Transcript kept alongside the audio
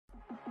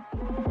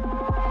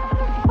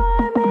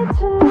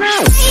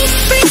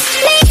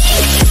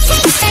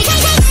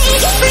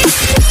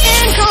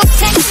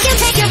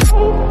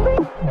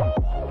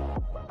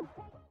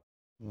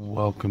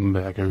Welcome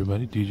back,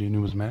 everybody. DJ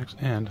Numismatics,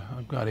 and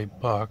I've got a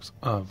box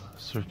of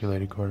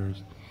circulated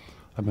quarters.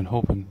 I've been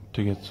hoping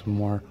to get some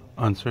more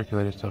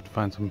uncirculated stuff to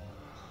find some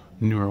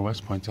newer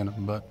West Points in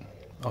them, but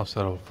I'll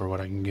settle for what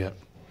I can get.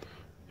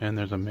 And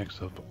there's a mix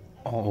of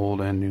all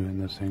old and new in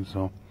this thing,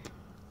 so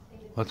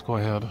let's go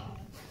ahead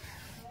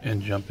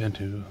and jump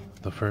into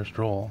the first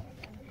roll.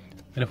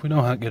 And if we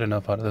don't get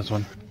enough out of this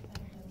one,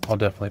 I'll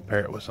definitely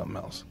pair it with something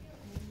else.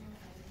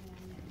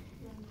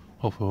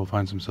 Hopefully we'll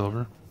find some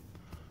silver,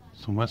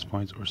 some West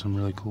Points, or some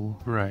really cool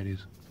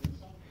varieties.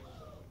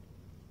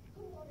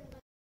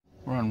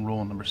 We're on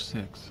roll number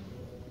 6.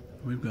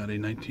 We've got a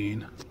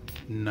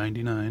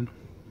 1999.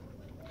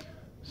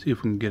 See if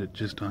we can get it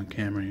just on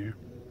camera here.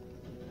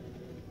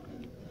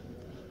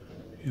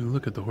 You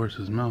look at the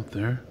horse's mouth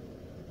there.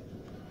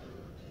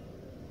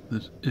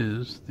 This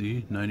is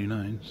the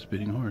 99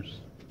 Spitting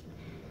Horse.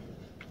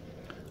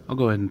 I'll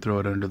go ahead and throw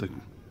it under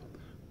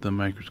the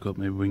microscope.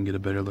 Maybe we can get a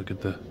better look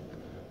at the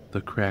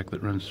crack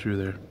that runs through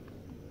there.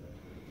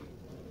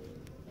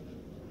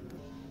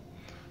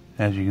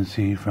 As you can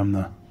see from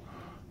the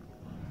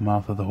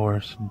mouth of the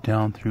horse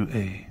down through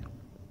A,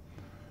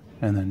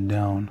 and then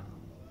down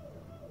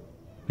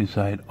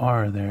beside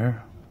R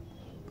there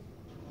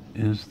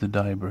is the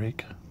die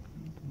break.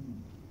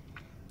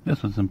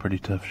 This one's in pretty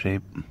tough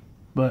shape,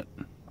 but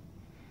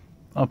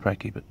I'll probably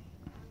keep it.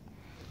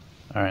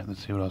 Alright,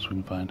 let's see what else we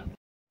can find.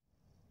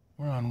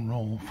 We're on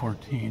roll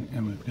 14,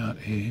 and we've got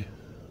a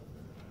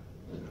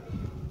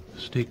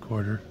stake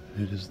quarter.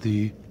 It is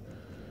the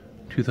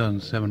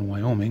 2007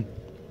 Wyoming.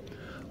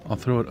 I'll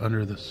throw it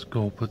under the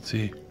scope. Let's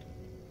see.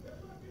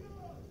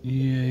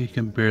 Yeah, you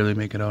can barely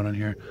make it out on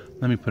here.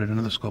 Let me put it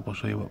under the scope. I'll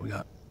show you what we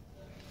got.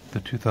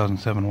 The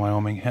 2007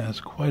 Wyoming has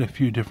quite a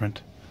few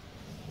different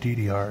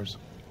DDRs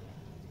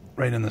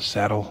right in the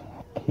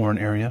saddle horn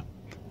area.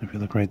 If you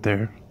look right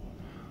there,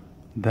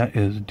 that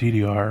is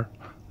DDR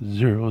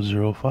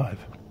 005.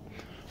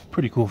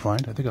 Pretty cool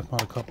find. I think I've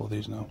found a couple of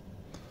these now.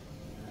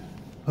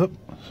 Oh,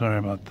 sorry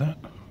about that.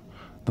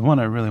 The one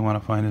I really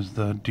want to find is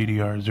the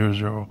DDR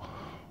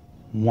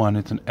 001.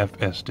 It's an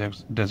FS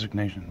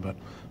designation, but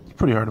it's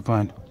pretty hard to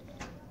find.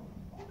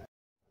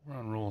 We're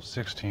on roll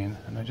 16,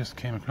 and I just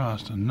came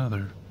across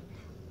another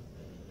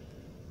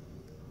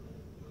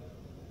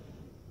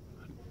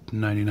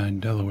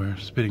 99 Delaware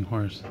Spitting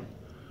Horse.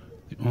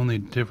 The only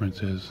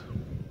difference is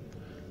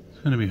it's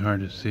going to be hard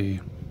to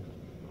see.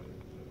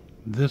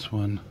 This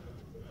one,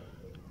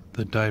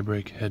 the die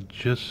break had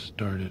just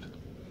started.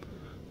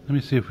 Let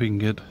me see if we can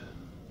get...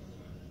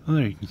 Oh,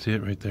 there you can see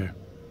it right there.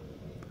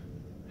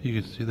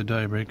 You can see the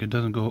die break. It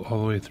doesn't go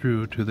all the way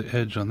through to the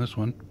edge on this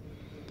one.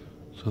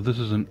 So this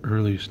is an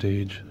early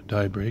stage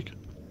die break.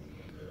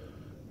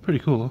 Pretty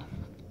cool.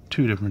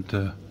 2 different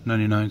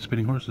 99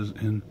 Spitting Horses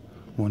in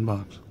one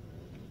box.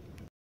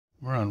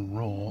 We're on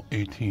roll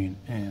 18,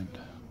 and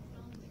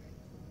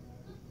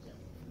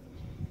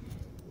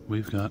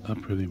we've got a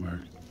privy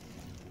mark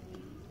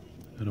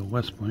at a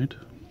West Point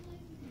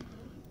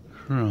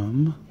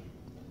from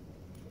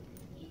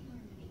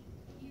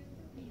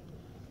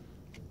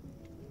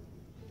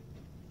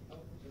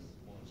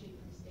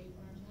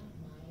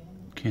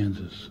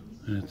Kansas,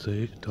 and it's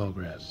a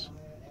tallgrass.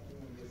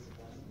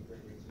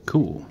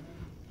 Cool.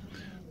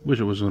 Wish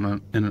it was in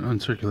an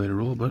uncirculated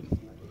roll, but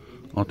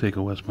I'll take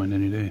a West Point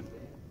any day.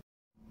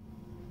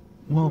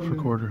 Well, for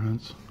quarter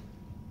hunts,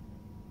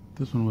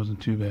 this one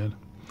wasn't too bad.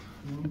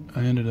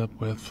 I ended up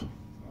with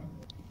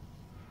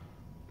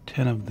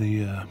 10 of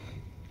the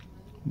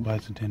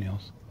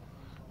bicentennials.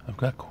 I've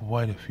got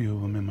quite a few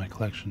of them in my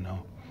collection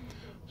now,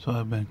 so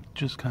I've been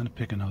just kind of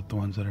picking out the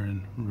ones that are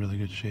in really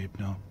good shape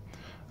now.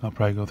 I'll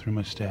probably go through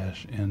my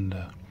stash and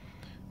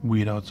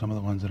weed out some of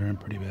the ones that are in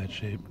pretty bad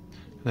shape.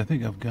 I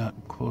think I've got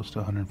close to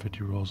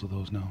 150 rolls of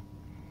those now.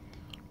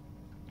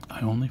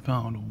 I only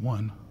found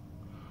one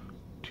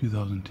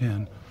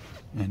 2010,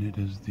 and it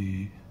is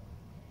the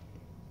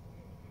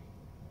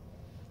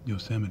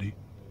Yosemite.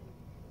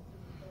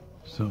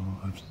 So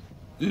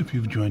if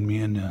you've joined me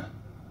in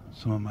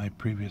some of my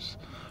previous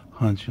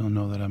hunts, you'll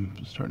know that I'm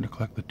starting to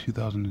collect the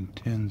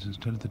 2010s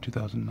instead of the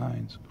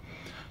 2009s,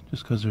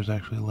 just because there's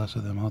actually less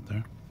of them out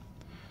there.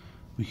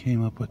 We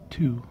came up with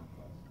 2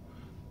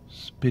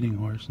 Spitting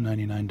Horse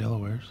 99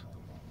 Delawares,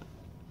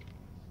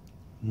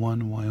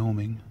 1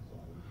 Wyoming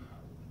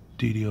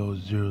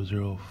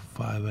DDO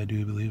 005, I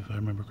do believe, if I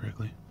remember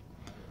correctly,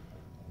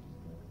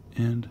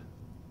 and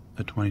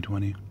a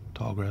 2020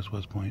 Tallgrass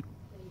West Point.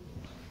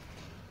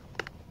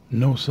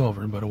 No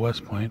silver, but a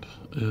West Point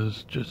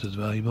is just as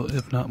valuable,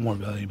 if not more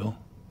valuable,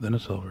 than a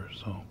silver.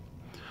 So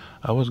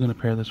I was going to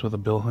pair this with a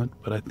bill hunt,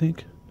 but I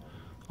think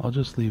I'll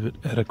just leave it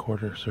at a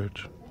quarter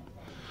search.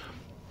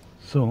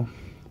 So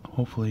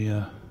hopefully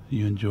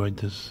you enjoyed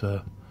this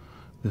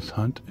this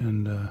hunt,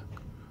 and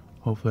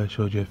hopefully I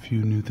showed you a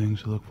few new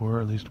things to look for,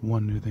 or at least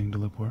one new thing to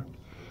look for.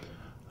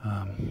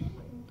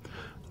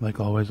 Like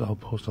always, I'll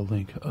post a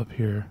link up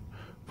here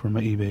for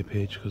my eBay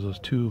page, because those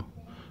 2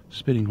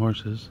 Spitting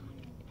Horses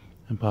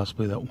and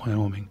possibly that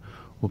Wyoming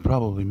will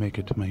probably make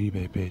it to my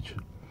eBay page.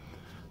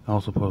 I'll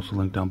also post a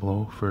link down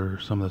below for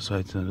some of the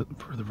sites and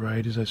for the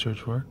varieties I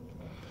search for.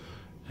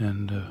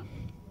 And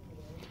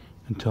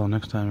until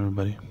next time,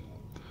 everybody,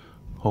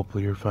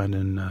 hopefully you're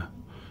finding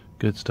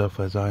good stuff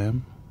as I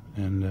am.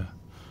 And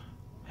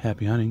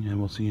happy hunting, and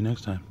we'll see you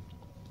next time.